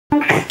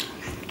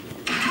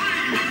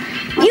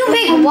You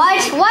picked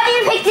what? Why did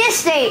you pick this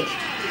stage?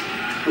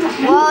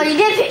 Well, you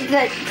did pick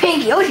the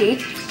pink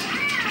Yoshi.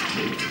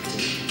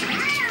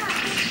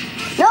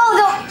 No,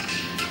 don't.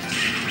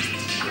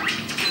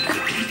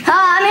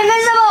 I'm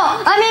invincible.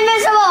 I'm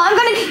invincible.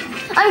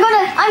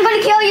 I'm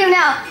gonna kill you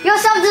now. You're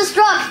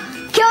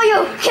self-destruct. Kill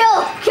you.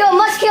 Kill.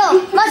 Must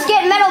kill. Must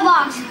get metal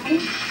box.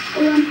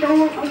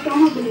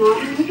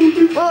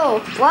 Whoa,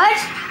 what?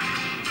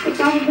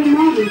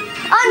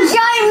 I'm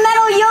giant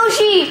metal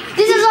Yoshi.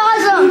 This is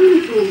awesome.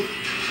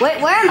 Wait,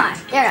 where am I?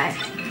 There I am.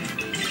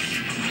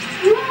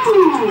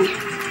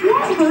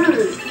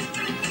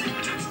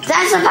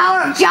 That's the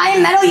power of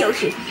giant metal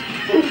Yoshi.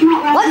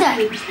 What the?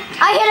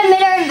 I hit a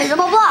midair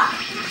invisible block.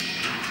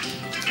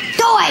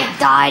 Oh, I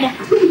died.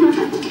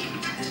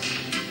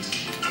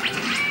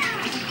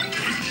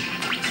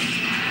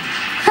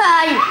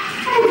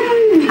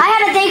 I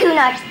had a Deku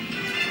nut.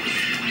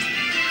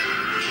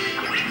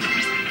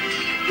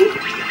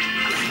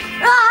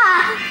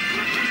 Ah!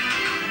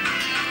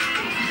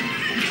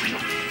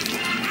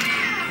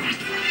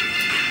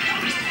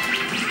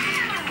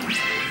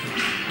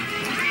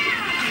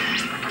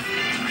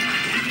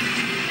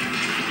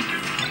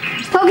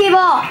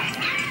 Pokeball.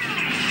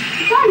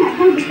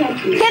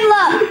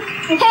 Hitler.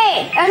 Hey,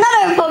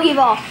 another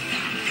Pokeball.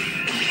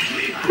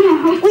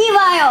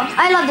 Weavile.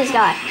 I love this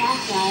guy.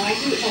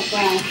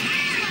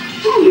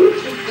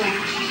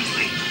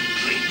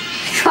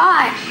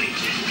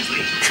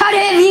 Try to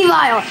hit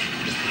Weavile.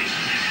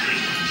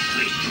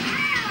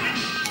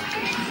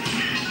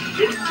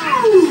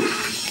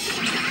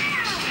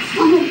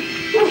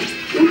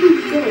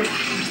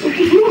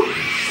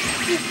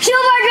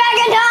 Super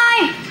Dragon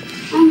time!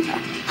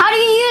 How do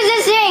you use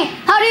this thing?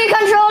 How do you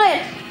control it?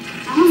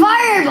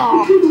 Fireball!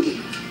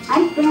 I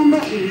spam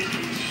buttons.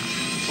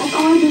 That's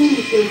all I do is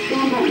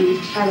spam buttons,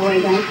 by the way,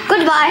 guys.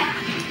 Goodbye.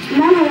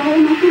 No,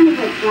 my thing is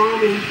like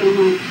lagging so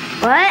much.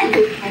 What?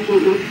 I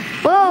don't know.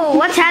 Whoa,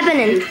 what's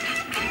happening?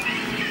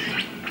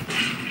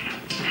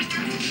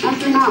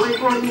 After not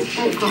recording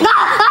Skype call.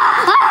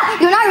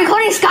 You're not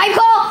recording Skype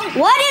call?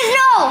 What is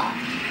no?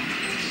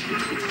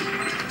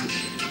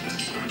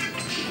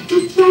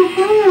 It's so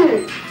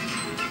hard.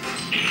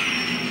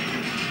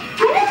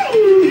 I never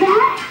use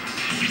that.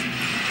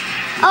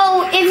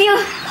 Oh, if you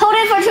hold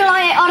it for too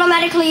long, it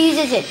automatically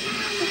uses it.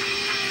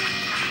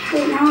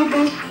 Wait, now we're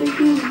both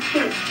freaking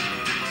shit.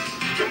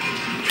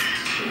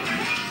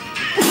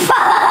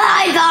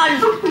 I got it.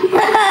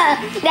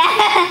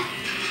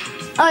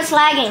 Oh, it's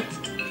lagging.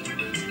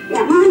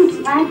 Yeah, mine's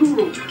lagging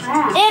like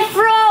crap. It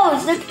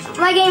froze.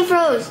 My game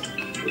froze.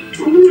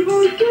 My game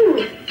froze too.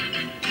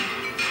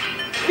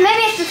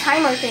 Maybe it's the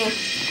timer thing.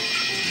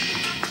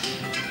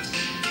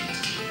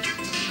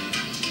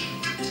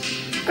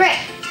 Great.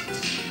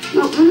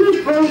 No, this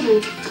is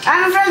frozen.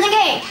 I'm a frozen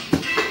game.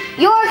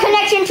 Your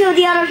connection to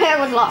the other pair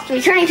was lost.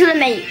 Returning to the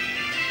menu.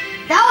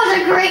 That was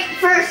a great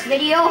first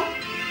video.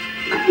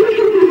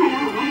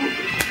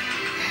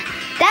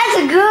 That's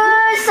a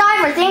good sign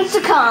for things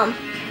to come.